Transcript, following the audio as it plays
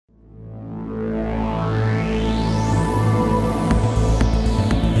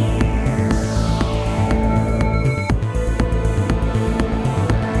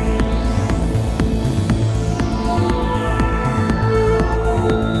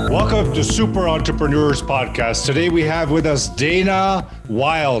Welcome to Super Entrepreneurs Podcast. Today we have with us Dana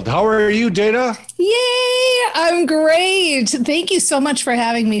Wilde. How are you, Dana? Yay! I'm great. Thank you so much for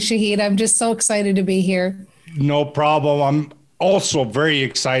having me, Shahid. I'm just so excited to be here. No problem. I'm also very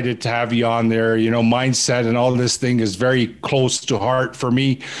excited to have you on there. You know, mindset and all this thing is very close to heart for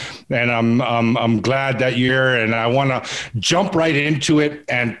me, and I'm glad that you're here. And I want to jump right into it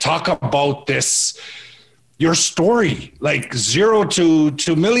and talk about this. Your story, like zero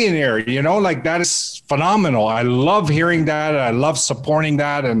to millionaire, you know, like that is phenomenal. I love hearing that. I love supporting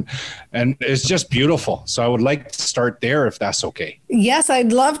that. And it's just beautiful. So I would like to start there if that's okay. Yes,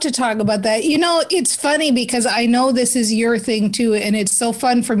 I'd love to talk about that. You know, it's funny because I know this is your thing too. And it's so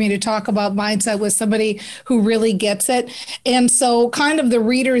fun for me to talk about mindset with somebody who really gets it. And so kind of the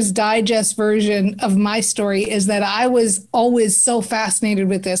Reader's Digest version of my story is that I was always so fascinated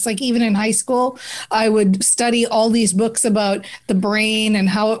with this. Like even in high school, I would study all these books about the brain and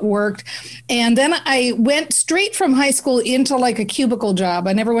how it worked. And then I went straight from high school into like a cubicle job.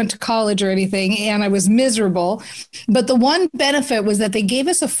 I never went to college or anything, and I was miserable. But the one benefit was that they gave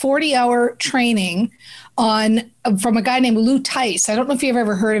us a 40-hour training from a guy named Lou Tice. I don't know if you've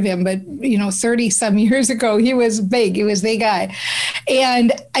ever heard of him, but 30 some years ago, he was big. He was the guy.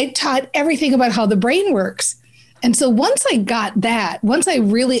 And I taught everything about how the brain works. And so once I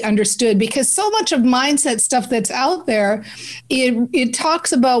really understood, because so much of mindset stuff that's out there, it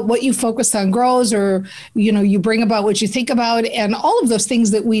talks about what you focus on grows, or, you bring about what you think about, and all of those things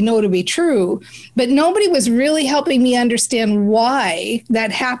that we know to be true. But nobody was really helping me understand why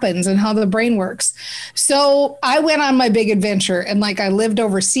that happens and how the brain works. So I went on my big adventure, and I lived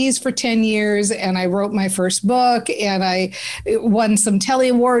overseas for 10 years, and I wrote my first book, and I won some Telly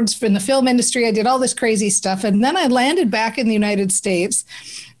Awards in the film industry. I did all this crazy stuff. And then I landed back in the United States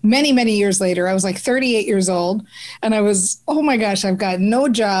many, many years later. I was like 38 years old, and I was, oh my gosh, I've got no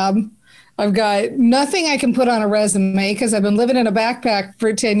job. I've got nothing I can put on a resume because I've been living in a backpack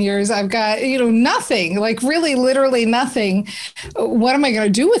for 10 years. I've got, nothing, like really literally nothing. What am I going to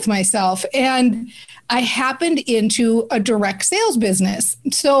do with myself? And I happened into a direct sales business.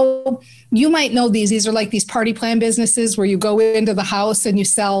 So you might know these are like these party plan businesses where you go into the house and you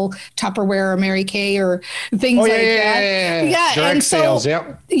sell Tupperware or Mary Kay or things like that. Yeah. Direct sales.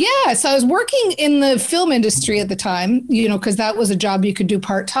 Yeah. Yeah. So I was working in the film industry at the time, because that was a job you could do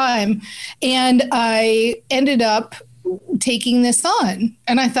part-time. And I ended up taking this on,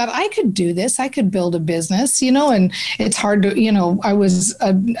 and I thought I could do this. I could build a business, and it's hard to, I was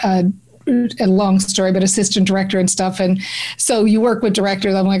a long story, but assistant director and stuff. And so you work with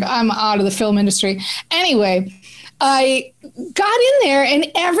directors. I'm like, I'm out of the film industry. Anyway, I got in there and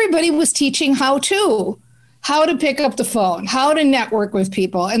everybody was teaching how to pick up the phone, how to network with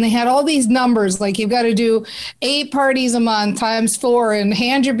people. And they had all these numbers, like you've got to do 8 parties a month times 4 and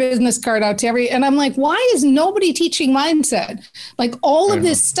hand your business card out to and I'm like, why is nobody teaching mindset? Like all of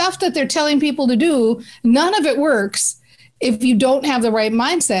this stuff that they're telling people to do, none of it works if you don't have the right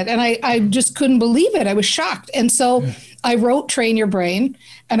mindset. And I just couldn't believe it. I was shocked. And so I wrote Train Your Brain,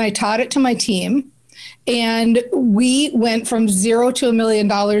 and I taught it to my team. And we went from 0 to $1 million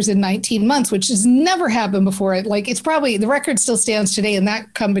in 19 months, which has never happened before. It's probably, the record still stands today in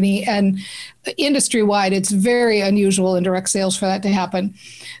that company, and industry wide, it's very unusual in direct sales for that to happen.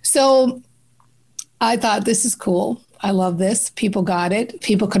 So I thought, this is cool. I love this. People got it.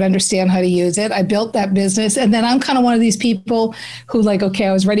 People could understand how to use it. I built that business. And then I'm kind of one of these people who okay,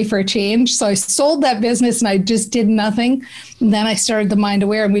 I was ready for a change. So I sold that business and I just did nothing. And then I started the Mind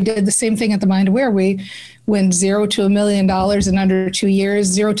Aware, and we did the same thing at the Mind Aware. We went 0 to $1 million in under 2 years,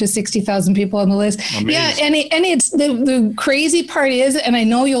 0 to 60,000 people on the list. Amazing. Yeah. And it's the crazy part is, and I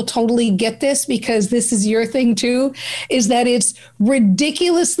know you'll totally get this because this is your thing too, is that it's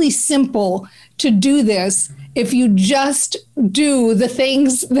ridiculously simple to do this. If you just do the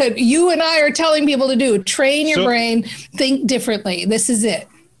things that you and I are telling people to do, train your brain, think differently. This is it.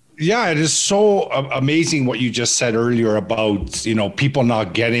 Yeah, it is so amazing what you just said earlier about, people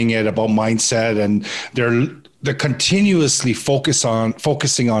not getting it, about mindset, and they're continuously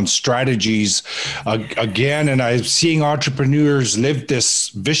focusing on strategies again. And I'm seeing entrepreneurs live this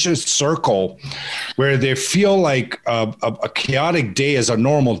vicious circle where they feel like a chaotic day is a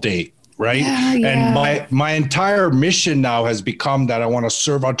normal day. Right. Yeah, yeah. And my entire mission now has become that I want to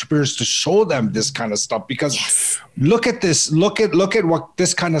serve entrepreneurs to show them this kind of stuff, because look at this, look at what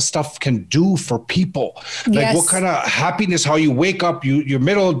this kind of stuff can do for people. Like what kind of happiness, how you wake up, your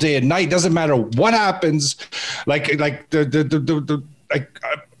middle of the day and night, doesn't matter what happens.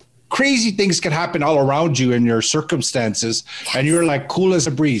 crazy things can happen all around you in your circumstances, and you're like cool as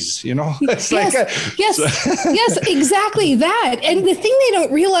a breeze, you know? It's yes, exactly that. And the thing they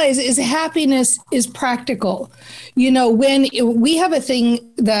don't realize is happiness is practical. You know, when we have a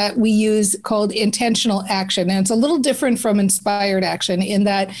thing that we use called intentional action, and it's a little different from inspired action in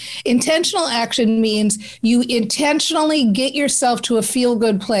that intentional action means you intentionally get yourself to a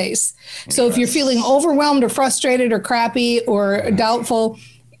feel-good place. So if you're feeling overwhelmed or frustrated or crappy or doubtful,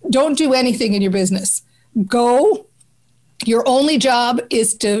 don't do anything in your business. Go. Your only job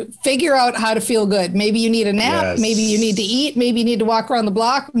is to figure out how to feel good. Maybe you need a nap. Yes. Maybe you need to eat. Maybe you need to walk around the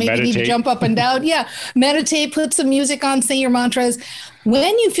block. Maybe you need to jump up and down. Yeah. Meditate, put some music on, say your mantras.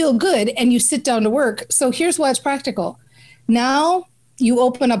 When you feel good and you sit down to work. So here's why it's practical. Now you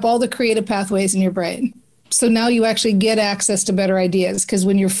open up all the creative pathways in your brain. So now you actually get access to better ideas, because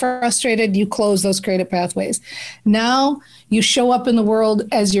when you're frustrated, you close those creative pathways. Now you show up in the world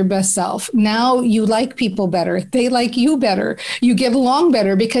as your best self. Now you like people better. They like you better. You get along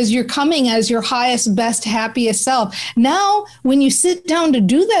better because you're coming as your highest, best, happiest self. Now, when you sit down to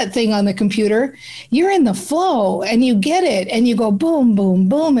do that thing on the computer, you're in the flow and you get it and you go boom, boom,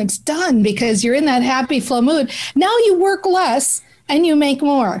 boom. It's done because you're in that happy flow mood. Now you work less and you make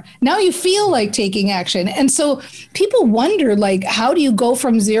more. Now you feel like taking action. And so people wonder, like, how do you go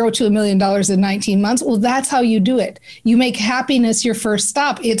from $0 to $1 million in 19 months? Well, that's how you do it. You make happiness your first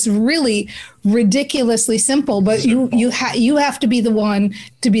stop. It's really ridiculously simple, but you have to be the one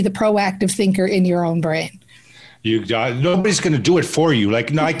to be the proactive thinker in your own brain. Nobody's going to do it for you.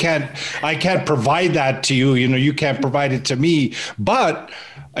 Like, no, I can't provide that to you. You know, you can't provide it to me, but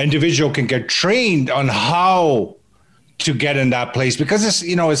an individual can get trained on how to get in that place, because it's,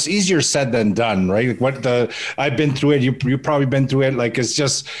 you know, it's easier said than done, right? Like I've been through it. You probably been through it. Like, it's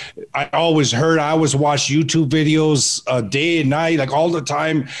just, I always watch YouTube videos day and night, like all the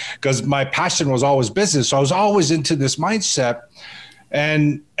time, because my passion was always business. So I was always into this mindset,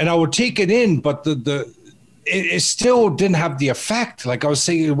 and I would take it in, but it still didn't have the effect. Like, I was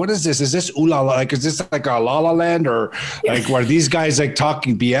saying, what is this? Is this ooh la la? Like, is this like a La La Land, or like, were these guys like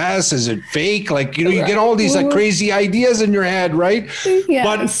talking BS? Is it fake? Like, you know, you get all these like crazy ideas in your head, right?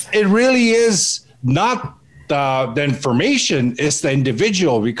 Yes. But it really is not the information, it's the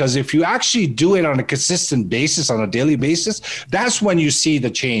individual, because if you actually do it on a consistent basis, on a daily basis, that's when you see the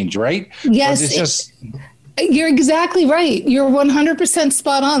change, right? Yes. But it's just... You're exactly right. You're 100%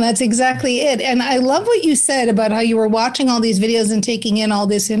 spot on. That's exactly it. And I love what you said about how you were watching all these videos and taking in all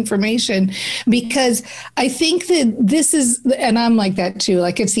this information, because I think that this is, and I'm like that too.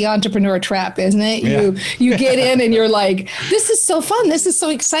 Like, it's the entrepreneur trap, isn't it? Yeah. You get in and you're like, this is so fun. This is so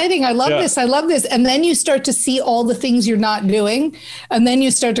exciting. I love this. I love this. And then you start to see all the things you're not doing. And then you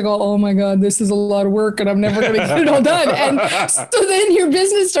start to go, oh my God, this is a lot of work and I'm never going to get it all done. And so then your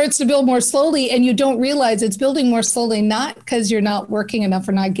business starts to build more slowly, and you don't realize it's building more slowly, not because you're not working enough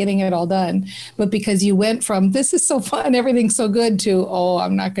or not getting it all done, but because you went from this is so fun, everything's so good, to, oh,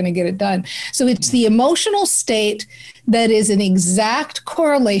 I'm not going to get it done. So it's the emotional state that is an exact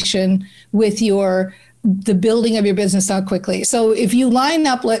correlation with the building of your business out quickly. So if you line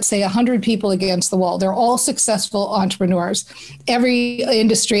up, let's say 100 people against the wall, they're all successful entrepreneurs, every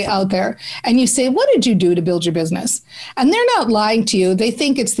industry out there. And you say, what did you do to build your business? And they're not lying to you. They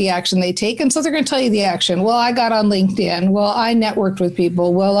think it's the action they take. And so they're going to tell you the action. Well, I got on LinkedIn. Well, I networked with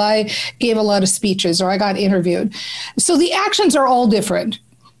people. Well, I gave a lot of speeches, or I got interviewed. So the actions are all different.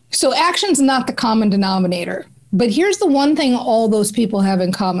 So action's not the common denominator. But here's the one thing all those people have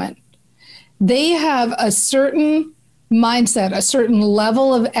in common. They have a certain mindset, a certain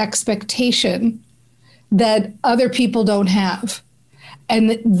level of expectation that other people don't have.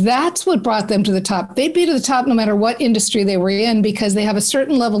 And that's what brought them to the top. They'd be to the top no matter what industry they were in, because they have a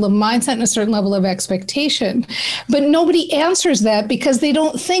certain level of mindset and a certain level of expectation. But nobody answers that because they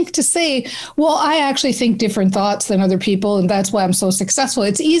don't think to say, well, I actually think different thoughts than other people, and that's why I'm so successful.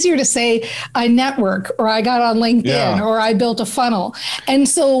 It's easier to say I network, or I got on LinkedIn, or I built a funnel. And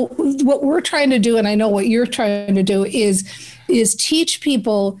so what we're trying to do, and I know what you're trying to do, is teach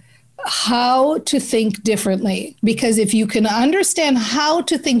people how to think differently. Because if you can understand how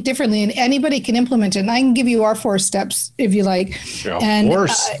to think differently, and anybody can implement it, and I can give you our 4 steps if you like. Yeah, and of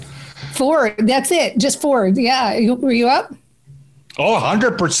course. 4, that's it, just 4. Yeah, were you up? Oh,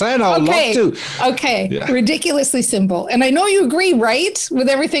 100%. I would love to. Okay. Yeah. Ridiculously simple. And I know you agree, right? With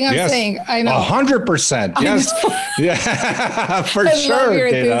everything I'm saying. I know. 100%. Yes. Yeah, for sure. I love your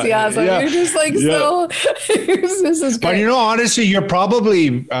enthusiasm. You're just like, so this is great. But, you know, honestly, you're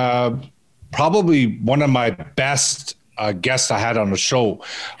probably one of my best guests I had on the show.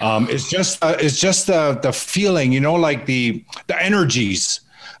 It's just the feeling, you know, like the energies.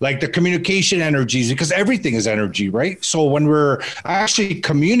 like the communication energies, because everything is energy, right? So when we're actually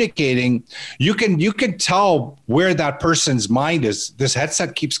communicating, you can tell where that person's mind is. This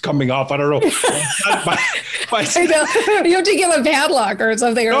headset keeps coming off. I don't know. I know. You have to give a padlock or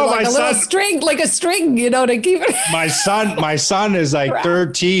something, or like little string, like a string, to keep it. My son is like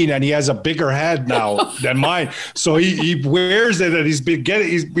 13 and he has a bigger head now than mine. So he wears it and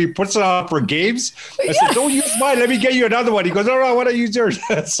he puts it on for games. I said, don't use mine. Let me get you another one. He goes, no, I want to use yours.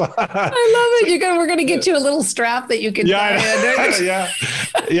 So, I love it. We're going to get you a little strap that you can. Yeah,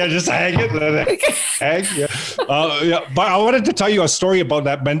 just hang it. Hang. Yeah. But I wanted to tell you a story about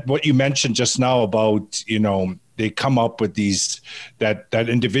that. What you mentioned just now about, they come up with these that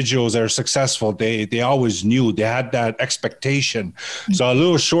individuals that are successful. They always knew, they had that expectation. So a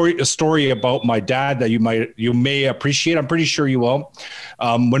little story about my dad that you may appreciate. I'm pretty sure you will.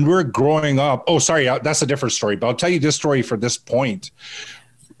 When we were growing up. Oh, sorry, that's a different story. But I'll tell you this story for this point.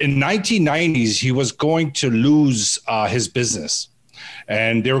 In 1990s, he was going to lose his business,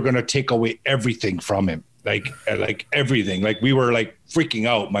 and they were going to take away everything from him. Like everything. Like we were like freaking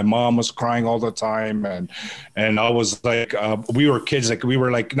out. My mom was crying all the time, and I was like, we were kids. Like we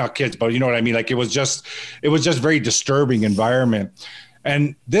were like not kids, but you know what I mean. Like it was just very disturbing environment.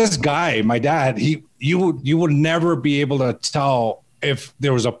 And this guy, my dad, you would never be able to tell if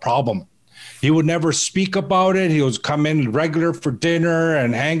there was a problem. He would never speak about it. He would come in regular for dinner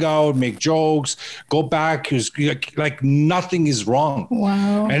and hang out, make jokes, go back. He was like nothing is wrong.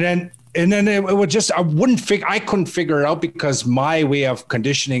 Wow. And then it would just, I couldn't figure it out because my way of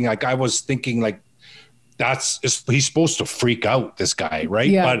conditioning, like I was thinking like, he's supposed to freak out, this guy, right?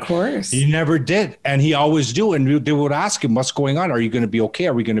 Yeah, but of course. He never did. And he always do. And they would ask him, what's going on? Are you going to be okay?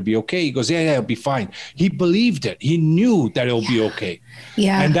 Are we going to be okay? He goes, yeah, it'll be fine. He believed it. He knew that it'll be okay.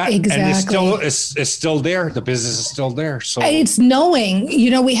 Yeah, exactly. And it's still there. The business is still there. So it's knowing,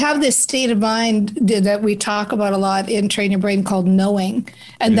 we have this state of mind that we talk about a lot in Train Your Brain called knowing.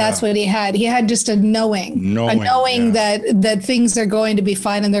 And that's what he had. He had just a knowing that things are going to be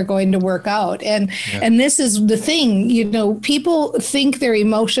fine and they're going to work out. And this is the thing, people think their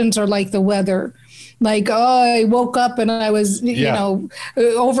emotions are like the weather. Like, oh, I woke up and I was,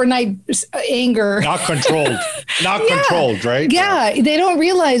 overnight anger. Not controlled. Controlled, right? Yeah. They don't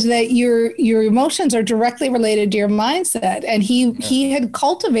realize that your emotions are directly related to your mindset. And he had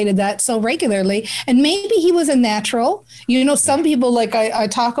cultivated that so regularly. And maybe he was a natural. Some people, like I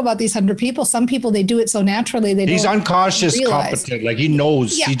talk about these 100 people, some people, they do it so naturally. He's unconscious, competent. Like he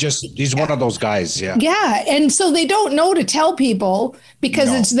knows, he's one of those guys. Yeah. Yeah. And so they don't know to tell people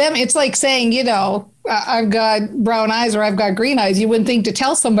because it's them. It's like saying, I've got brown eyes or I've got green eyes. You wouldn't think to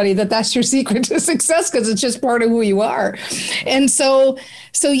tell somebody that that's your secret to success because it's just part of who you are. And so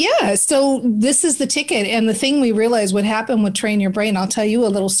this is the ticket. And the thing we realize what happened with Train Your Brain, I'll tell you a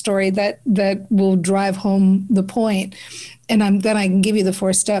little story that will drive home the point. And then I can give you the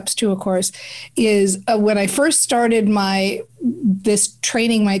 4 steps too, of course, is when I first started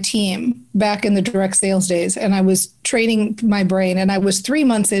training my team back in the direct sales days, and I was training my brain, and I was 3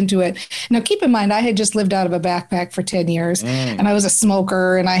 months into it. Now, keep in mind, I had just lived out of a backpack for 10 years, and I was a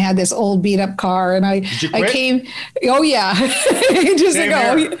smoker, and I had this old beat up car, and I came, oh yeah, just Same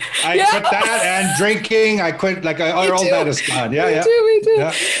ago. Here. I quit that and drinking. I quit, all that is gone. Yeah, me too.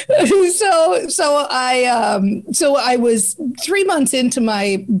 Yeah. So I was 3 months into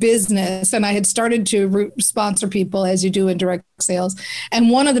my business, and I had started to sponsor people as you do in direct sales. And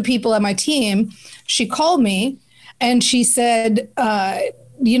one of the people at my team, she called me and she said,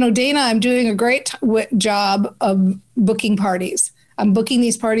 Dana, I'm doing a great job of booking parties. I'm booking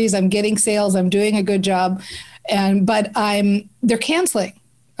these parties. I'm getting sales. I'm doing a good job. But they're canceling.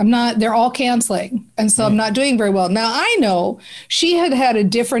 They're all canceling. And so I'm not doing very well. Now I know she had a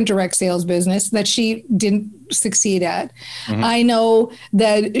different direct sales business that she didn't succeed at. Mm-hmm. I know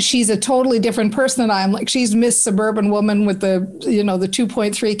that she's a totally different person than I am. Like she's Miss Suburban woman with the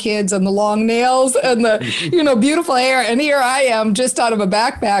 2.3 kids and the long nails and the, beautiful hair. And here I am just out of a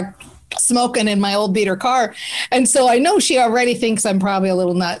backpack smoking in my old beater car. And so I know she already thinks I'm probably a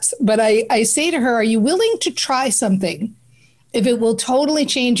little nuts, but I say to her, are you willing to try something if it will totally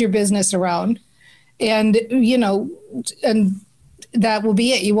change your business around? And, and that will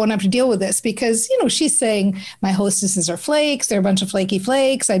be it. You won't have to deal with this because, she's saying my hostesses are flakes. They're a bunch of flaky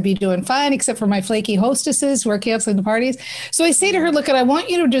flakes. I'd be doing fine, except for my flaky hostesses who are canceling the parties. So I say to her, look, I want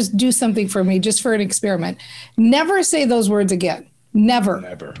you to just do something for me, just for an experiment. Never say those words again. Never.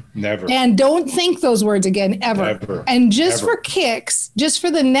 And don't think those words again, ever. Never. And just for kicks, just for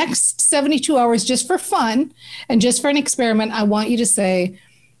the next 72 hours, just for fun and just for an experiment, I want you to say,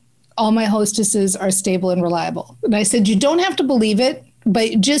 all my hostesses are stable and reliable. And I said, you don't have to believe it,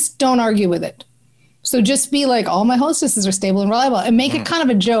 but just don't argue with it. So just be like, all my hostesses are stable and reliable, and make it kind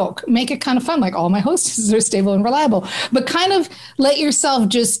of a joke, make it kind of fun. Like, all my hostesses are stable and reliable, but kind of let yourself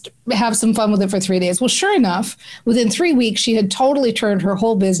just have some fun with it for 3 days. Well, sure enough, within 3 weeks, she had totally turned her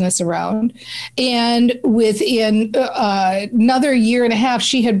whole business around. And within another year and a half,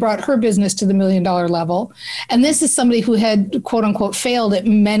 she had brought her business to the $1 million level. And this is somebody who had, quote unquote, failed at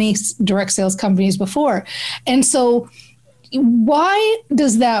many direct sales companies before. And so why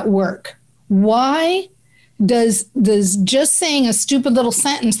does that work? Why does just saying a stupid little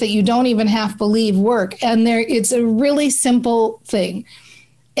sentence that you don't even half believe work? And it's a really simple thing.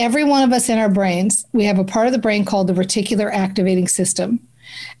 Every one of us in our brains, we have a part of the brain called the reticular activating system.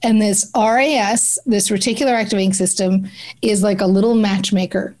 And this RAS, this reticular activating system, is like a little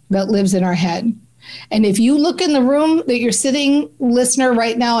matchmaker that lives in our head. And if you look in the room that you're sitting, listener,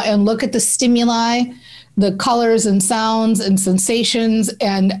 right now, and look at the stimuli, the colors and sounds and sensations,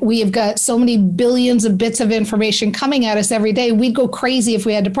 and we have got so many billions of bits of information coming at us every day, we'd go crazy if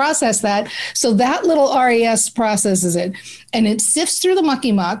we had to process that. So that little RAS processes it, and it sifts through the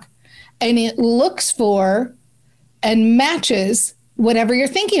mucky muck, and it looks for and matches whatever you're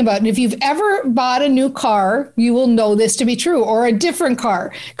thinking about. And if you've ever bought a new car, you will know this to be true, or a different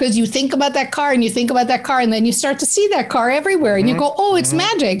car, because you think about that car and you think about that car, and then you start to see that car everywhere, and you go, oh, it's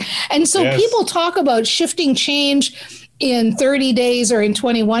magic. And so people talk about shifting change in 30 days or in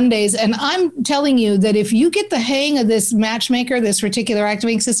 21 days. And I'm telling you that if you get the hang of this matchmaker, this reticular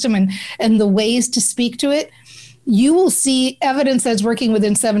activating system, and the ways to speak to it, you will see evidence that's working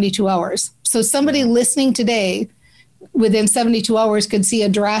within 72 hours. So somebody listening today, within 72 hours, could see a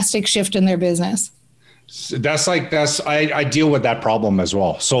drastic shift in their business. I deal with that problem as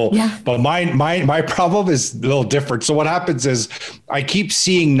well. So, but my problem is a little different. So what happens is I keep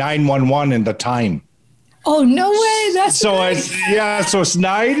seeing 911 in the time. Oh, no way. That's so nice. So it's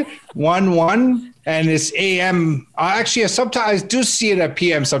 911 and it's AM. Actually, sometimes I do see it at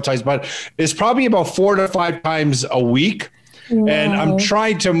PM sometimes, but it's probably about 4 to 5 times a week. Wow. And I'm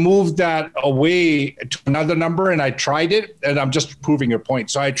trying to move that away to another number, and I tried it, and I'm just proving your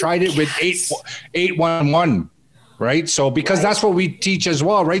point. So I tried it with 811, right? So because that's what we teach as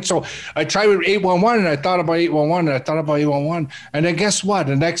well, right? So I tried with 811, and I thought about 811, and I thought about 811, and then guess what?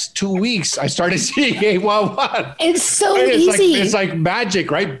 The next 2 weeks, I started seeing 811. It's so easy. It's like magic,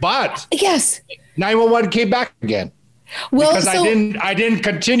 right? But 911 came back again. Well, because I didn't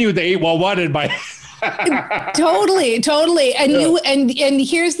continue the 811 in my. Totally. And and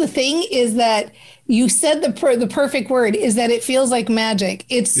here's the thing is that you said the perfect word is that it feels like magic.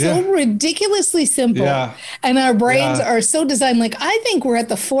 It's so ridiculously simple. And our brains are so designed. Like, I think we're at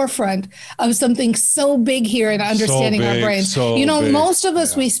the forefront of something so big here in understanding our brains. Most of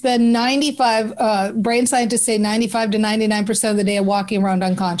us, we spend brain scientists say 95 to 99% of the day walking around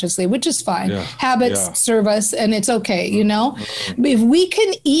unconsciously, which is fine. Habits serve us, and it's okay, If we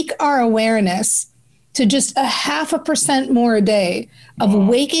can eke our awareness to just 0.5% more a day of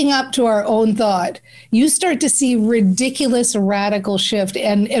waking up to our own thought, you start to see ridiculous radical shift.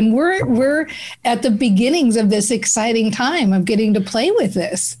 And we're at the beginnings of this exciting time of getting to play with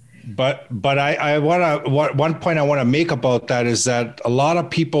this. But I want to, one point I want to make about that is that a lot of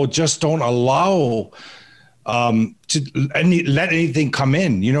people just don't allow to let anything come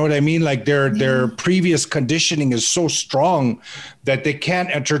in. You know what I mean? Like their previous conditioning is so strong that they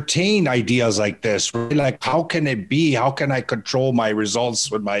can't entertain ideas like this. Right? Like, how can it be? How can I control my results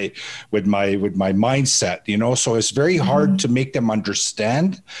with my mindset? So it's very hard to make them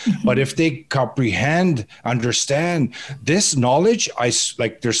understand. But if they understand this knowledge,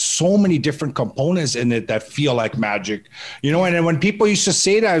 there's so many different components in it that feel like magic. And then when people used to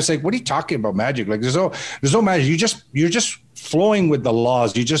say that, I was like, what are you talking about magic? Like there's no magic. You're just flowing with the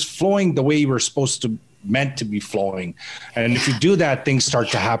laws. You're just flowing the way you were meant to be flowing. And if you do that, things start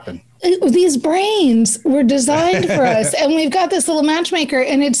to happen. These brains were designed for us, and we've got this little matchmaker,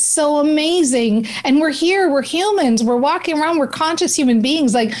 and it's so amazing. And we're here, we're humans, we're walking around, we're conscious human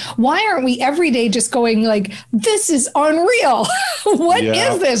beings. Like, why aren't we every day just going like, this is unreal? What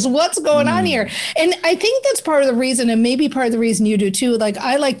is this? What's going on here? And I think that's part of the reason, and maybe part of the reason you do too. Like,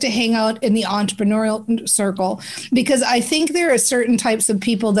 I like to hang out in the entrepreneurial circle because I think there are certain types of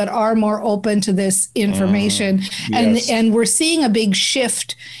people that are more open to this information. And we're seeing a big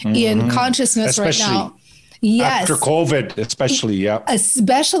shift in consciousness especially right now. Yes. After COVID, especially.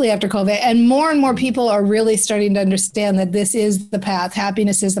 Especially after COVID. And more people are really starting to understand that this is the path.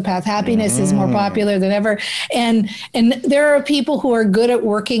 Happiness is the path. Happiness is more popular than ever. And there are people who are good at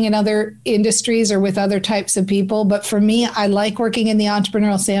working in other industries or with other types of people. But for me, I like working in the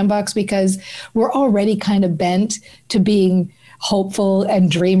entrepreneurial sandbox because we're already kind of bent to being hopeful and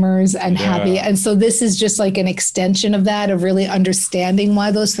dreamers and happy. And so this is just like an extension of that, of really understanding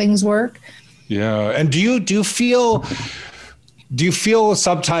why those things work. Yeah. And do you feel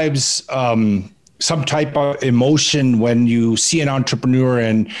sometimes some type of emotion when you see an entrepreneur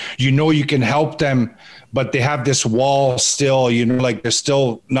and you know you can help them, but they have this wall still, you know, like they're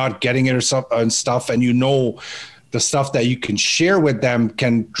still not getting it or stuff, and you know the stuff that you can share with them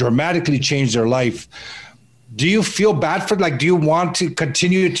can dramatically change their life? Do you feel bad for, like, do you want to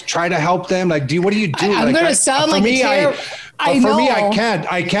continue to try to help them? Like, what do you do? I'm going to sound like me, I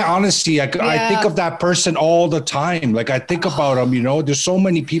can't honestly, I think of that person all the time. Like, I think about them, you know, there's so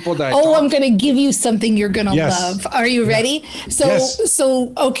many people that I'm going to give you something you're going to love. Are you ready?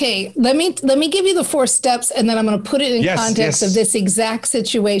 So, okay, let me give you the 4 steps, and then I'm going to put it in context of this exact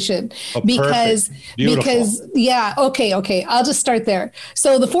situation, because okay. I'll just start there.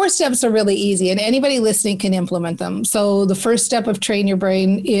 So the 4 steps are really easy, and anybody listening can implement them. So the first step of train your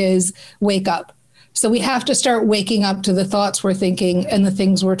brain is wake up. So we have to start waking up to the thoughts we're thinking and the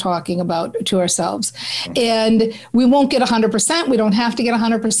things we're talking about to ourselves. And we won't get 100%. We don't have to get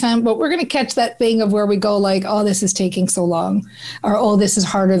 100%, but we're going to catch that thing of where we go like, oh, this is taking so long, or, oh, this is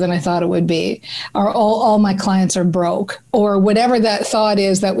harder than I thought it would be, or all my clients are broke, or whatever that thought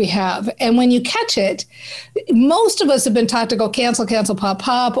is that we have. And when you catch it, most of us have been taught to go cancel,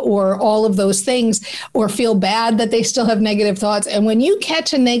 pop, or all of those things, or feel bad that they still have negative thoughts. And when you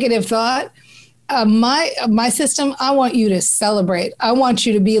catch a negative thought, my system, I want you to celebrate. I want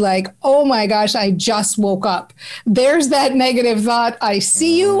you to be like, oh my gosh, I just woke up. There's that negative thought. I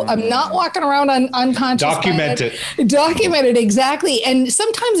see you. I'm not walking around unconscious. Document it. Exactly. And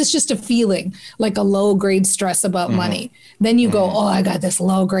sometimes it's just a feeling, like a low grade stress about money. Then you go, oh, I got this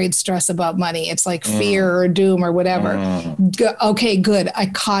low grade stress about money. It's like fear or doom or whatever. Okay, good. I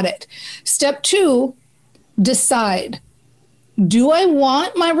caught it. Step 2, decide. Do I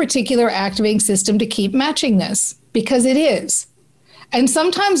want my reticular activating system to keep matching this? Because it is. And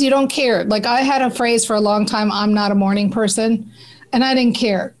sometimes you don't care. Like, I had a phrase for a long time, I'm not a morning person. And I didn't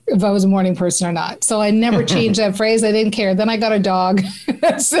care if I was a morning person or not. So I never changed that phrase. I didn't care. Then I got a dog.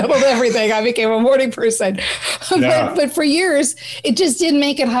 That settled everything. I became a morning person. But for years, it just didn't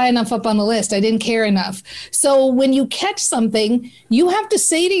make it high enough up on the list. I didn't care enough. So when you catch something, you have to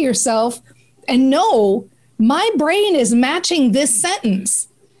say to yourself, and know, my brain is matching this sentence.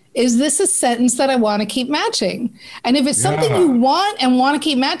 Is this a sentence that I want to keep matching? And if it's something you want and want to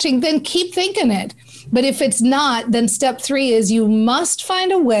keep matching, then keep thinking it. But if it's not, then step 3 is you must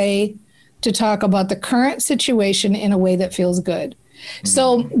find a way to talk about the current situation in a way that feels good.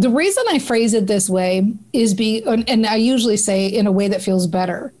 So the reason I phrase it this way is and I usually say in a way that feels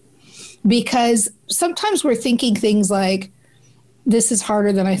better, because sometimes we're thinking things like, this is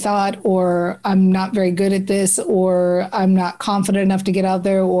harder than I thought, or I'm not very good at this, or I'm not confident enough to get out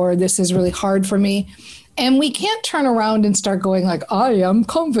there, or this is really hard for me. And we can't turn around and start going like, I am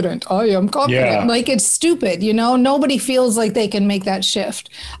confident. Yeah. Like, it's stupid. You know, nobody feels like they can make that shift.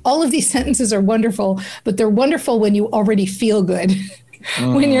 All of these sentences are wonderful, but they're wonderful when you already feel good.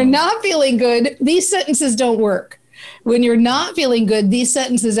 When you're not feeling good, these sentences don't work. When you're not feeling good, these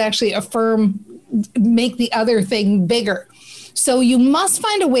sentences actually make the other thing bigger. So you must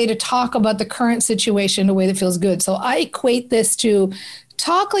find a way to talk about the current situation in a way that feels good. So I equate this to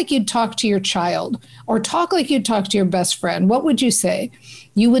talk like you'd talk to your child, or talk like you'd talk to your best friend. What would you say?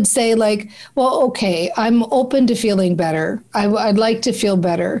 You would say like, well, okay, I'm open to feeling better. I'd like to feel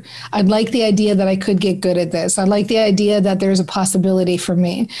better. I'd like the idea that I could get good at this. I like the idea that there's a possibility for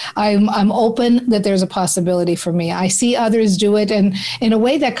me. I'm open that there's a possibility for me. I see others do it, and in a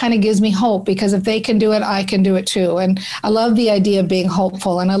way that kind of gives me hope, because if they can do it, I can do it too. And I love the idea of being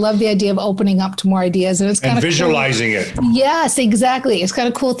hopeful, and I love the idea of opening up to more ideas. And it's kind of visualizing it. Yes, exactly. It's kind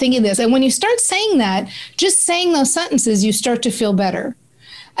of cool thinking this. And when you start saying that, just saying those sentences, you start to feel better.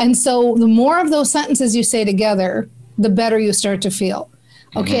 And so the more of those sentences you say together, the better you start to feel.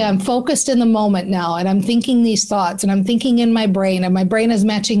 Okay, I'm focused in the moment now, and I'm thinking these thoughts, and I'm thinking in my brain, and my brain is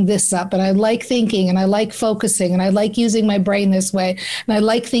matching this up, and I like thinking, and I like focusing, and I like using my brain this way, and I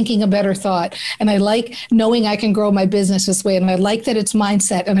like thinking a better thought, and I like knowing I can grow my business this way, and I like that it's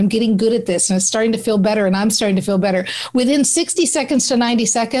mindset, and I'm getting good at this, and it's starting to feel better, and I'm starting to feel better. Within 60 seconds to 90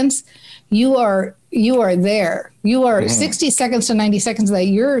 seconds, you are there. You are 60 seconds to 90 seconds that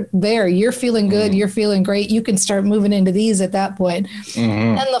you're there. You're feeling good. You're feeling great. You can start moving into these at that point.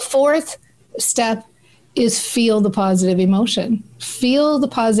 And the 4th step is feel the positive emotion. Feel the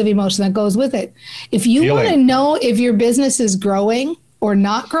positive emotion that goes with it. If you want to know if your business is growing or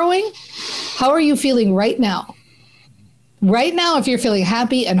not growing, how are you feeling right now? Right now, if you're feeling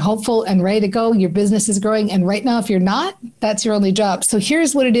happy and hopeful and ready to go, your business is growing. And right now, if you're not, that's your only job. So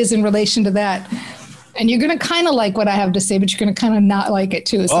here's what it is in relation to that. And you're going to kind of like what I have to say, but you're going to kind of not like it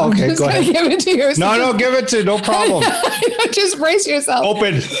too. So I'm just going to give it to you. So no, give it to, no problem. Just brace yourself.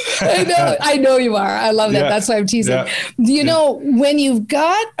 Open. I know you are. I love that. Yeah. That's why I'm teasing. Yeah. You know, when you've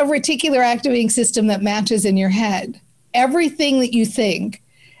got a reticular activating system that matches in your head, everything that you think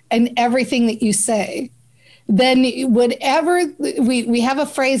and everything that you say, then whatever, we have a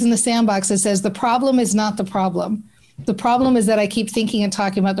phrase in the sandbox that says, the problem is not the problem. The problem is that I keep thinking and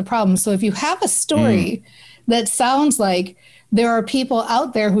talking about the problem. So if you have a story that sounds like there are people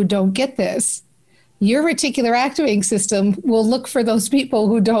out there who don't get this, your reticular activating system will look for those people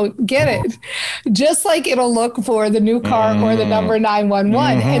who don't get it, just like it'll look for the new car or the number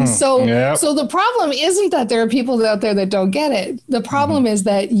 911. And so the problem isn't that there are people out there that don't get it. The problem is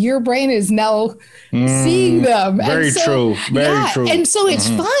that your brain is now seeing them. Very true. Very true. And so it's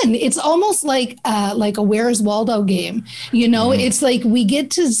fun. It's almost like a Where's Waldo game. You know, it's like we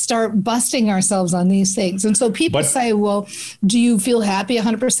get to start busting ourselves on these things. And so people say, well, do you feel happy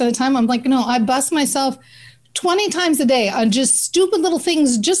 100% of the time? I'm like, no, I bust myself 20 times a day on just stupid little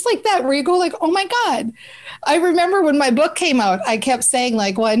things just like that, where you go like, oh my God. I remember when my book came out, I kept saying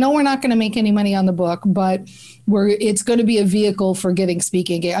like, well, I know we're not going to make any money on the book, but it's going to be a vehicle for getting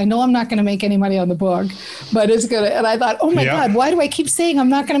speaking. I know I'm not going to make any money on the book, but it's going to, and I thought, oh my God, why do I keep saying I'm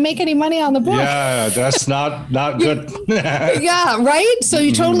not going to make any money on the book? Yeah, that's not good. Yeah, right? So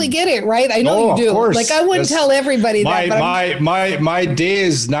you totally get it, right? I know you do. Of course. Like I wouldn't tell everybody that. My day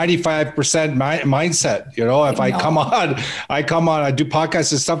is 95% mindset. You know, if I come on, I do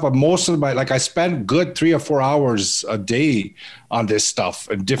podcasts and stuff, but most of I spend good 3 or 4 hours a day on this stuff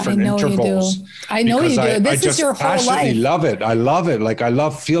in different intervals. I know you do. This is your whole life. I love it. I love it. Like I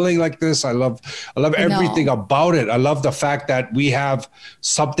love feeling like this. I love everything about it. I love the fact that we have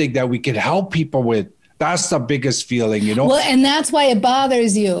something that we can help people with. That's the biggest feeling, you know. Well, and that's why it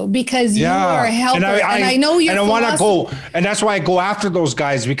bothers you, because you are a helper. And I know you're. And I want to go, and that's why I go after those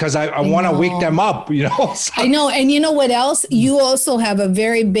guys, because I want to wake them up, you know. So. I know, and you know what else? You also have a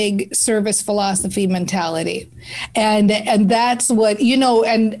very big service philosophy mentality, and that's what you know.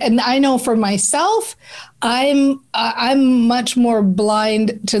 And I know for myself, I'm much more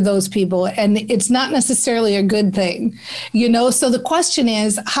blind to those people, and it's not necessarily a good thing, you know. So the question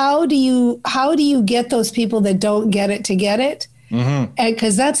is, how do you get those people that don't get it to get it?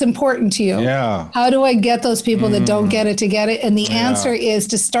 Because that's important to you. Yeah. How do I get those people that don't get it to get it? And the answer is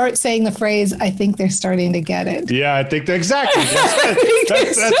to start saying the phrase, I think they're starting to get it. Yeah, I think exactly.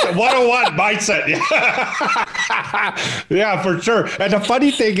 That's 101 mindset. Yeah, for sure. And the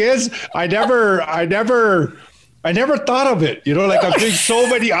funny thing is, I never thought of it, you know, like I'm doing so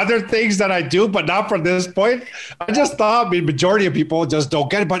many other things that I do, but not from this point. I just thought the majority of people just don't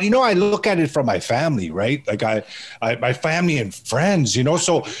get it. But, you know, I look at it from my family, right? Like my family and friends, you know,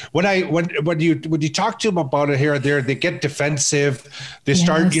 so when you talk to them about it here or there, they get defensive. They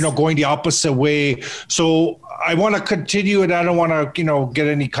start, you know, going the opposite way. So I want to continue, and I don't want to, you know, get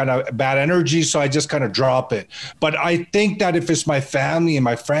any kind of bad energy. So I just kind of drop it. But I think that if it's my family and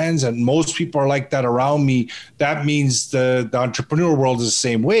my friends, and most people are like that around me, that means the entrepreneur world is the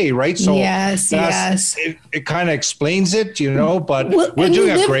same way, right? So it kind of explains it, you know, but we're doing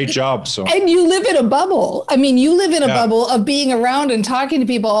a great job. So, and you live in a bubble. I mean, you live in a bubble of being around and talking to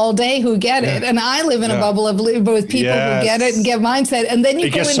people all day who get it. And I live in a bubble of living with people who get it and get mindset. And then you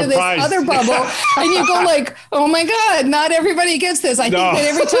go into this other bubble and you go like, oh my God, not everybody gets this. I think that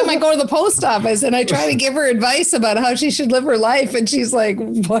every time I go to the post office and I try to give her advice about how she should live her life, and she's like,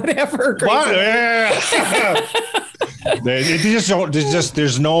 whatever.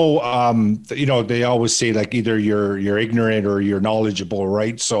 There's no, you know, they always say like either you're ignorant or you're knowledgeable,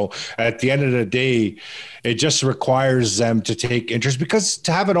 right? So at the end of the day, it just requires them to take interest, because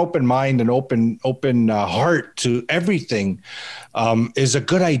to have an open mind and open heart to everything is a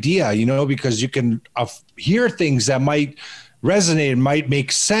good idea, you know, because you can hear things that might resonate and might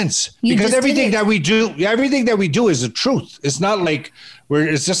make sense, because everything that we do is the truth. It's not like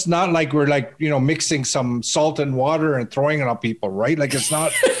we're like, you know, mixing some salt and water and throwing it on people, right? Like it's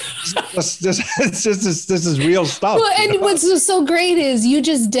not, this is real stuff. Well, and what's so great is you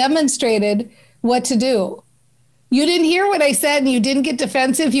just demonstrated what to do. You didn't hear what I said and you didn't get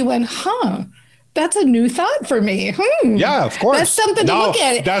defensive. You went, That's a new thought for me. Yeah, of course. That's something to look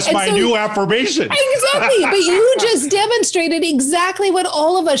at. That's my new affirmation. Exactly. But you just demonstrated exactly what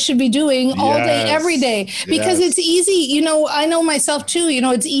all of us should be doing all day, every day, because it's easy. You know, I know myself too, you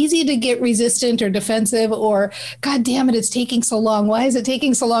know, it's easy to get resistant or defensive or, God damn it, it's taking so long. Why is it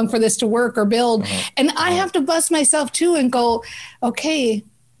taking so long for this to work or build? And I have to bust myself too and go, okay,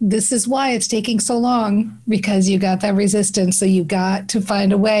 this is why it's taking so long, because you got that resistance. So you got to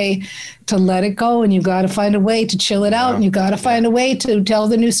find a way to let it go, and you got to find a way to chill it out, and you got to find a way to tell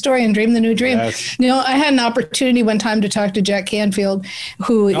the new story and dream the new dream. You know, I had an opportunity one time to talk to Jack Canfield,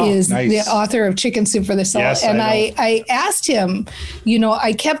 who is the author of Chicken Soup for the Soul. And I asked him, you know,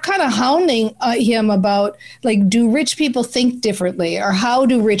 I kept kind of hounding him about, like, do rich people think differently, or how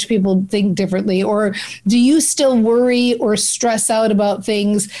do rich people think differently? Or do you still worry or stress out about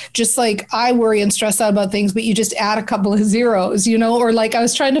things just like I worry and stress out about things, but you just add a couple of zeros, you know? Or like I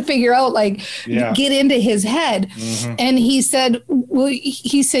was trying to figure out, like, get into his head. And he said,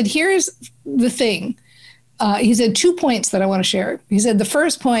 here's the thing. He said 2 points that I want to share. He said, the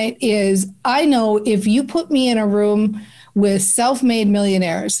first point is, I know if you put me in a room with self-made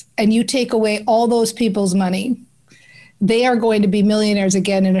millionaires and you take away all those people's money, they are going to be millionaires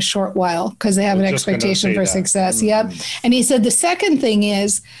again in a short while, because they have an expectation for success. Yep. And he said, the second thing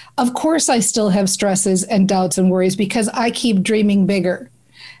is, of course, I still have stresses and doubts and worries because I keep dreaming bigger.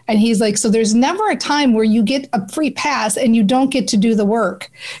 And he's like, so there's never a time where you get a free pass and you don't get to do the work.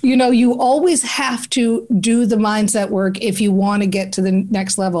 You know, you always have to do the mindset work if you want to get to the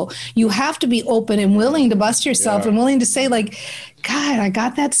next level. You have to be open and willing to bust yourself and willing to say, like, God, I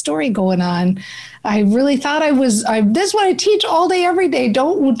got that story going on. I really thought this is what I teach all day, every day.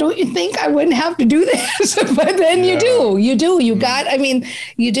 Don't you think I wouldn't have to do this? But then you do. You've got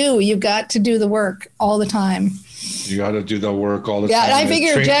to do the work all the time. You got to do the work all the time. Yeah, I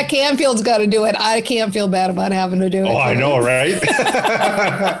figure Jack Canfield's got to do it. I can't feel bad about having to do it. Oh, I know, right?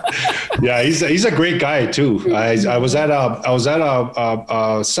 Yeah, he's a great guy too. I was at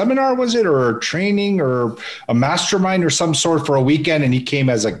a seminar, was it, or a training or a mastermind or some sort for a weekend, and he came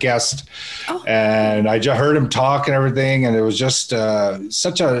as a guest. And I just heard him talk and everything, and it was just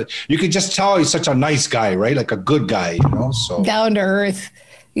you could just tell he's such a nice guy, right? Like a good guy, you know. So down to earth.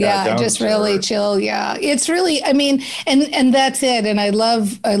 Yeah, just really chill. Yeah, it's really, I mean, and that's it. And I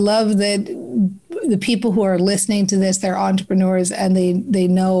love that the people who are listening to this, they're entrepreneurs, and they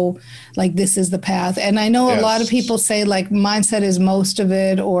know, like, this is the path. And I know a lot of people say, like, mindset is most of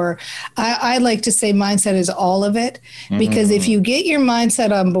it, or I like to say mindset is all of it, because if you get your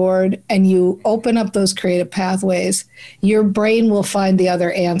mindset on board and you open up those creative pathways, your brain will find the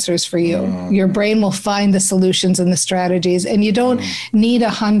other answers for you. Your brain will find the solutions and the strategies, and you don't need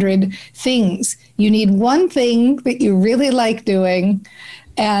 100 things. You need one thing that you really like doing,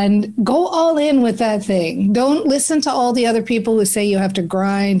 and go all in with that thing. Don't listen to all the other people who say you have to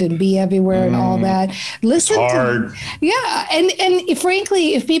grind and be everywhere and all that. Listen to, and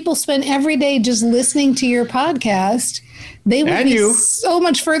frankly, if people spend every day just listening to your podcast, they would be so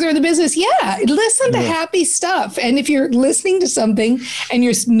much further in the business. Yeah, listen to happy stuff. And if you're listening to something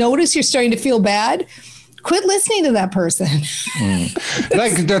and notice you're starting to feel bad, quit listening to that person.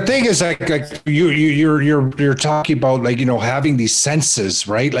 Like, the thing is, like you're talking about, like, you know, having these senses,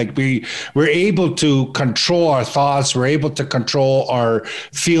 right? Like we're able to control our thoughts. We're able to control our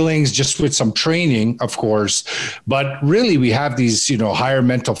feelings just with some training, of course. But really, we have these, you know, higher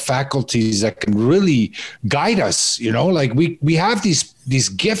mental faculties that can really guide us. You know, like we have these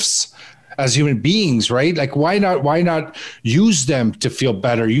gifts as human beings, right? Like, why not use them to feel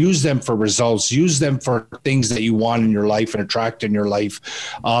better, use them for results, use them for things that you want in your life and attract in your life.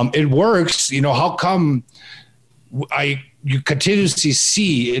 It works. You know, how come you continuously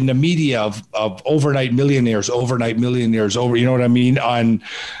see in the media of overnight millionaires, you know what I mean?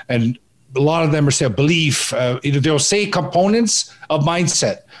 And a lot of them are saying belief, they'll say components of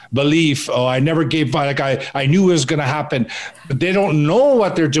mindset. Belief. Oh, I never gave, like, I knew it was going to happen, but they don't know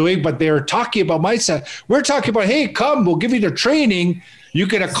what they're doing, but they're talking about mindset. We're talking about, hey, come, we'll give you the training. You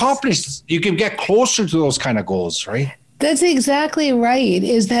can accomplish, you can get closer to those kind of goals, right? That's exactly right,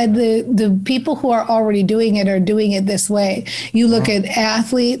 is that the people who are already doing it are doing it this way. You look at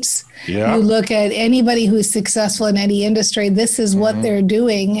athletes, you look at anybody who's successful in any industry, this is what they're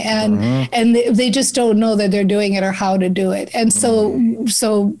doing. And they just don't know that they're doing it or how to do it. And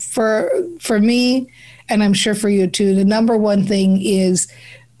so for me, and I'm sure for you too, the number one thing is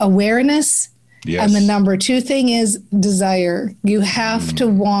awareness. Yes. And the number two thing is desire. You have to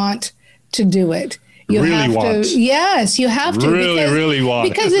want to do it. You really have want. to, yes, you have to. Really want.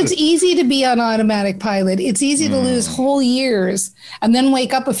 Because it's easy to be on automatic pilot. It's easy to lose whole years and then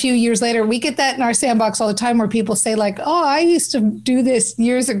wake up a few years later. We get that in our sandbox all the time where people say like, oh, I used to do this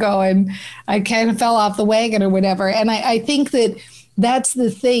years ago and I kind of fell off the wagon or whatever. And I think that that's the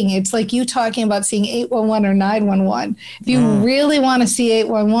thing. It's like you talking about seeing 811 or 911. If you really want to see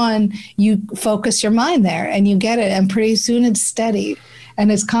 811, you focus your mind there and you get it. And pretty soon it's steady and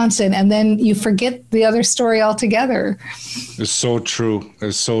it's constant. And then you forget the other story altogether. It's so true.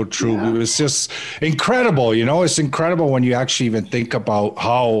 It's so true. Yeah. It's just incredible. You know, it's incredible when you actually even think about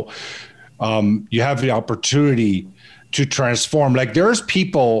how you have the opportunity to transform. Like there's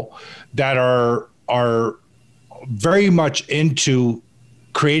people that are very much into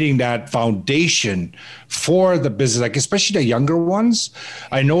creating that foundation for the business, like especially the younger ones.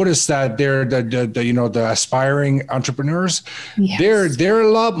 I noticed that they're the aspiring entrepreneurs. Yes. They're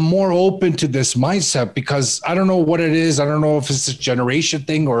a lot more open to this mindset because I don't know what it is. I don't know if it's a generation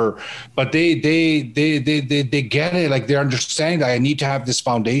thing but they get it. Like they understand I need to have this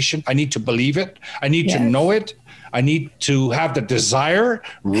foundation. I need to believe it. I need to know it. I need to have the desire,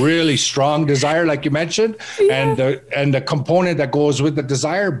 really strong desire, like you mentioned, and the component that goes with the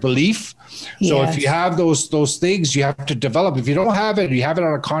desire, belief. So if you have those things, you have to develop. If you don't have it, you have it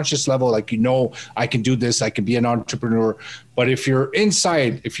on a conscious level, like, I can do this, I can be an entrepreneur. But if you're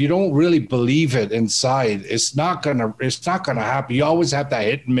inside, if you don't really believe it inside, it's not gonna happen. You always have that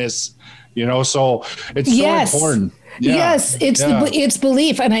hit and miss, so it's so important. Yeah. Yes, it's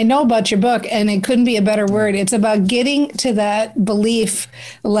belief. And I know about your book, and it couldn't be a better word. It's about getting to that belief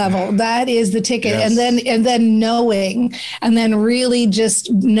level. That is the ticket. Yes. And then knowing, and then really just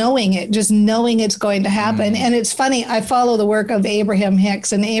knowing it's going to happen. And it's funny, I follow the work of Abraham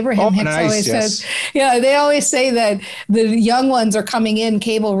Hicks, and Abraham Hicks always says, they always say that the young ones are coming in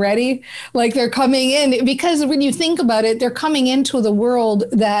cable ready. Like they're coming in because when you think about it, they're coming into the world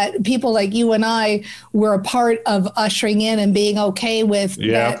that people like you and I were a part of ushering in and being okay with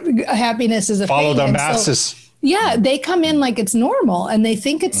that happiness is a follow thing. The masses. They come in like it's normal and they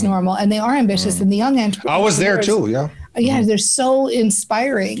think it's normal and they are ambitious and the young entrepreneurs. I was there too. Yeah. Yeah, they're so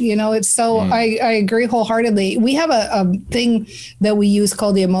inspiring. It's so, I agree wholeheartedly. We have a thing that we use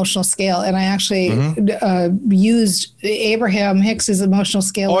called the emotional scale. And I actually used Abraham Hicks's emotional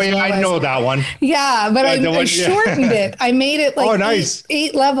scale. Oh, yeah, I know that one. Yeah, but I shortened it. I made it like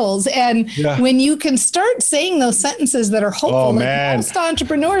eight levels. And when you can start saying those sentences that are hopeful, most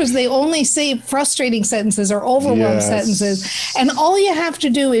entrepreneurs, they only say frustrating sentences or overwhelmed sentences. And all you have to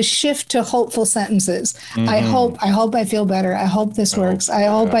do is shift to hopeful sentences. I hope I feel better. I hope this works. I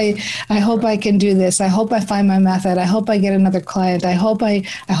hope I can do this. I hope I find my method. I hope I get another client. I hope.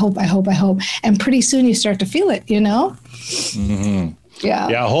 And pretty soon you start to feel it, Mm-hmm.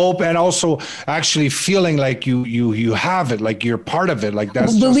 Yeah, hope, and also actually feeling like you have it, like you're part of it. Like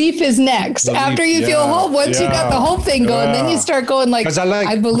that's belief is next. After you feel hope, once you got the hope thing going, then you start going like,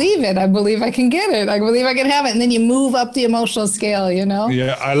 I believe it. I believe I can get it. I believe I can have it. And then you move up the emotional scale,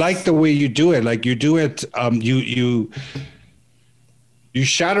 Yeah, I like the way you do it. Like you do it, you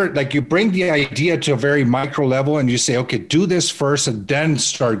shatter it, like you bring the idea to a very micro level and you say, okay, do this first and then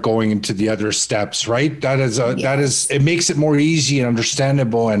start going into the other steps, right? That is it makes it more easy and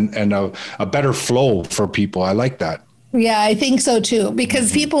understandable and a better flow for people. I like that. Yeah, I think so too,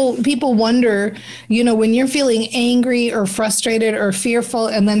 because people wonder, when you're feeling angry or frustrated or fearful,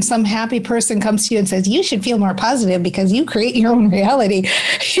 and then some happy person comes to you and says, you should feel more positive because you create your own reality.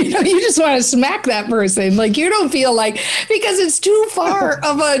 You just want to smack that person. Like you don't feel like, because it's too far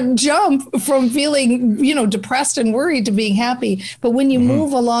of a jump from feeling, depressed and worried to being happy. But when you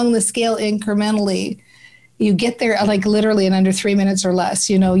move along the scale incrementally, you get there like literally in under 3 minutes or less.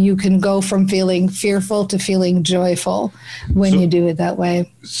 You can go from feeling fearful to feeling joyful when you do it that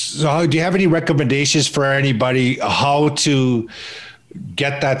way. So do you have any recommendations for anybody how to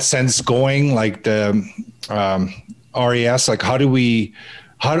get that sense going? Like the RES, like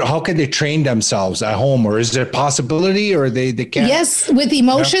how can they train themselves at home, or is there a possibility, or they can't? Yes, with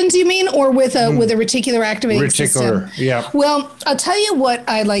emotions, you mean, or with a reticular activating system? Yeah. Well, I'll tell you what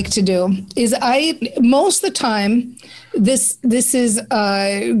I like to do is most of the time, this is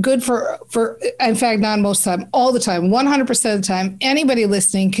good for in fact, not most of the time, all the time, 100% of the time, anybody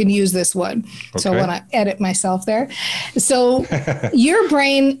listening can use this one. Okay. So when I edit myself there, so your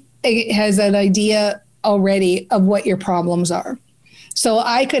brain has an idea already of what your problems are. So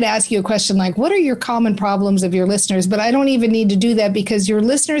I could ask you a question like, what are your common problems of your listeners? But I don't even need to do that because your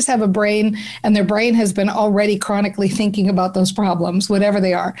listeners have a brain and their brain has been already chronically thinking about those problems, whatever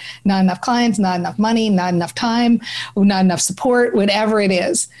they are. Not enough clients, not enough money, not enough time, not enough support, whatever it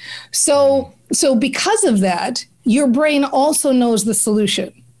is. So So because of that, your brain also knows the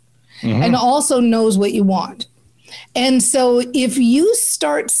solution and also knows what you want. And so if you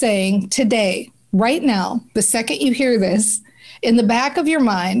start saying today, right now, the second you hear this, in the back of your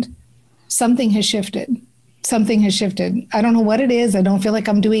mind, something has shifted. Something has shifted. I don't know what it is. I don't feel like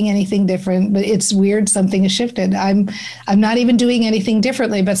I'm doing anything different, but it's weird. Something has shifted. I'm not even doing anything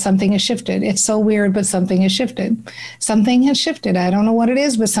differently, but something has shifted. It's so weird, but something has shifted. Something has shifted. I don't know what it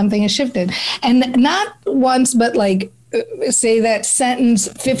is, but something has shifted. And not once, but like say that sentence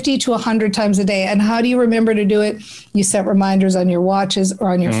 50 to 100 times a day. And how do you remember to do it? You set reminders on your watches or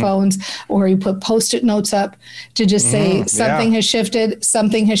on your phones, or you put Post-it notes up to just say something has shifted,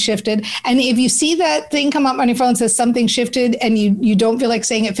 something has shifted. And if you see that thing come up on your phone that says something shifted and you don't feel like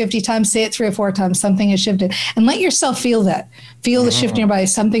saying it 50 times, say it 3 or 4 times, something has shifted. And let yourself feel that. Feel the shift in your body.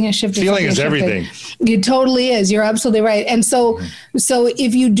 Something has shifted. Feeling is everything. It totally is. You're absolutely right. And so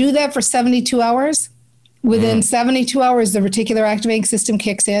if you do that for 72 hours, within 72 hours, the reticular activating system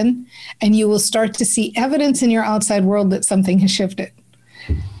kicks in, and you will start to see evidence in your outside world that something has shifted.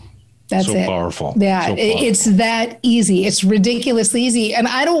 That's so it. Powerful. Yeah, so powerful. It's that easy. It's ridiculously easy. And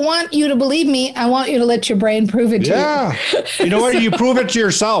I don't want you to believe me. I want you to let your brain prove it to you. Yeah. You know what? You prove it to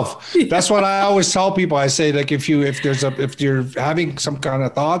yourself. That's what I always tell people. I say, like, if you're having some kind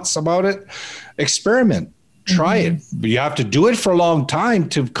of thoughts about it, experiment. Try it. You have to do it for a long time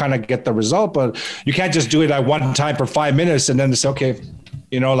to kind of get the result, but you can't just do it at one time for 5 minutes and then it's okay.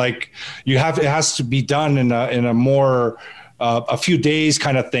 Like it has to be done in a more a few days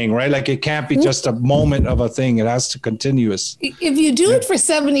kind of thing, right? Like it can't be just a moment of a thing. It has to continuous. If you do it for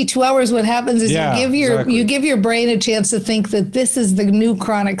 72 hours, what happens is you give your brain a chance to think that this is the new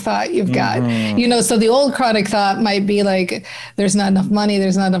chronic thought you've got. So the old chronic thought might be like, there's not enough money,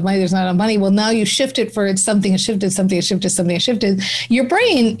 there's not enough money, there's not enough money. Well, now you shift it for it's something has shifted, something has shifted, something has shifted. Your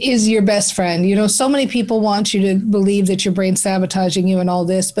brain is your best friend. So many people want you to believe that your brain's sabotaging you and all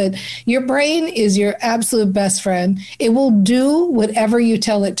this, but your brain is your absolute best friend. It will do whatever you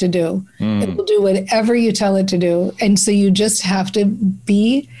tell it to do. It will do whatever you tell it to do. And so you just have to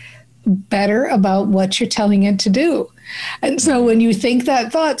be better about what you're telling it to do. And so when you think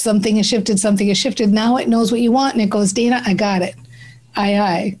that thought, something has shifted, now it knows what you want. And it goes, Dana, I got it.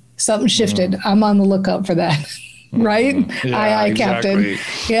 Aye. Something shifted. I'm on the lookout for that. Right? Yeah, aye, exactly. Captain.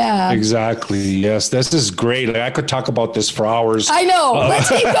 Yeah. Exactly. Yes. This is great. Like, I could talk about this for hours. I know. Let's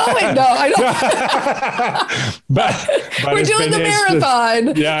keep going. No, I don't. but we're doing the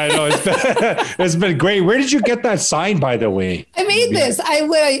marathon. Yeah, I know. It's been great. Where did you get that sign, by the way? I made this. I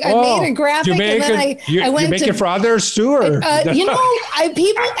made a graphic, and then I went you make it for others too, or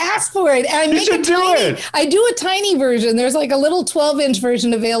people ask for it. And I do a tiny version. There's like a little 12-inch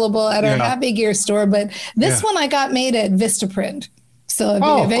version available at our Happy Gear store, but this one I got made at Vistaprint. So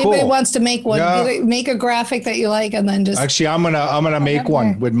if anybody wants to make one, make a graphic that you like, and then just actually, I'm gonna make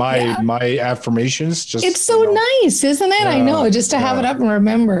one with my affirmations. Just it's so nice, isn't it? I know, just to have it up and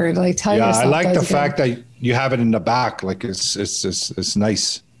remember, like tell yourself. I like the fact that you have it in the back, like it's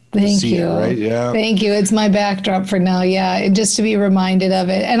nice. Thank you. Right? Yeah. Thank you. It's my backdrop for now. Yeah. Just to be reminded of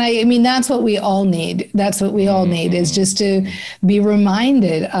it. And I mean, that's what we all need. That's what we all need, is just to be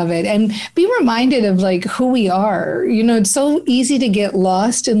reminded of it and be reminded of like who we are. It's so easy to get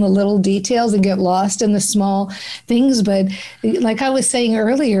lost in the little details and get lost in the small things. But like I was saying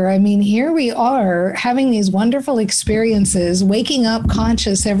earlier, I mean, here we are having these wonderful experiences, waking up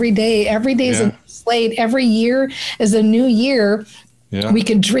conscious every day. Every day is a slate. Every year is a new year. Yeah. We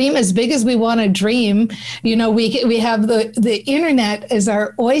can dream as big as we want to dream. We have the internet as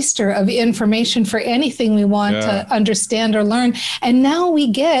our oyster of information for anything we want to understand or learn. And now we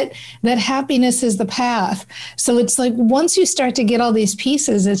get that happiness is the path. So it's like once you start to get all these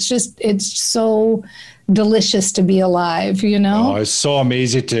pieces, it's so delicious to be alive, it's so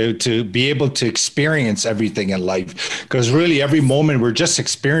amazing to be able to experience everything in life, because really every moment we're just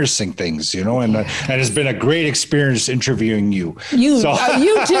experiencing things, and it's been a great experience interviewing you too.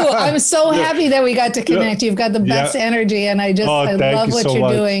 I'm so happy that we got to connect. You've got the best energy, and I love what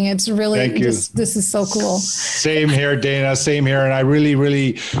you're doing. It's really this is so cool. Same here, Dana, same here. And I really,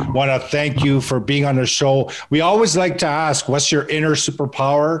 really want to thank you for being on the show. We always like to ask, what's your inner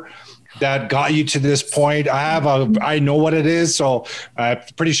superpower that got you to this point? I know what it is, so I'm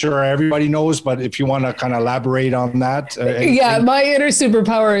pretty sure everybody knows, but if you want to kind of elaborate on that. My inner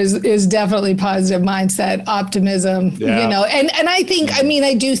superpower is definitely positive mindset, optimism, and I think,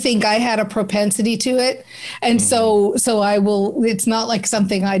 I do think I had a propensity to it. And so it's not like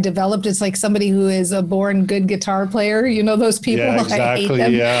something I developed. It's like somebody who is a born good guitar player, those people. Yeah, exactly. I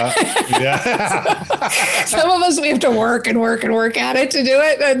hate them. Some of us, we have to work and work and work at it to do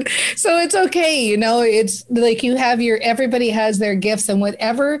it. And So it's okay. You know, it's like you have everybody has their gifts, and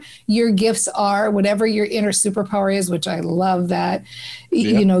whatever your gifts are, whatever your inner superpower is, which I love that,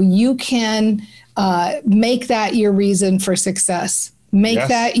 you know, you can make that your reason for success. Make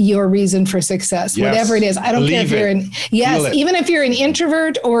that your reason for success, whatever it is. I don't care if you're even if you're an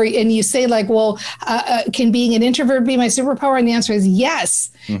introvert and you say like, well, can being an introvert be my superpower? And the answer is yes.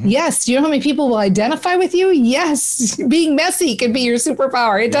 Yes. Do you know how many people will identify with you? Yes. Being messy can be your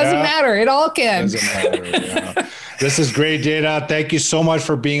superpower. It doesn't matter. It all can. Doesn't matter. This is great, Dana. Thank you so much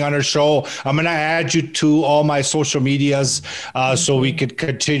for being on our show. I'm going to add you to all my social medias so we could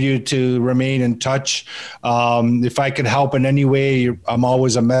continue to remain in touch. If I could help in any way, I'm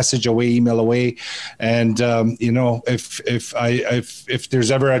always a message away, email away. And, you know, if there's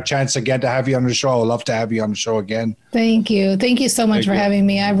ever a chance again to have you on the show, I'd love to have you on the show again. Thank you. Thank you so much for having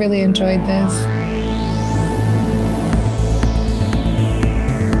me. I really enjoyed this.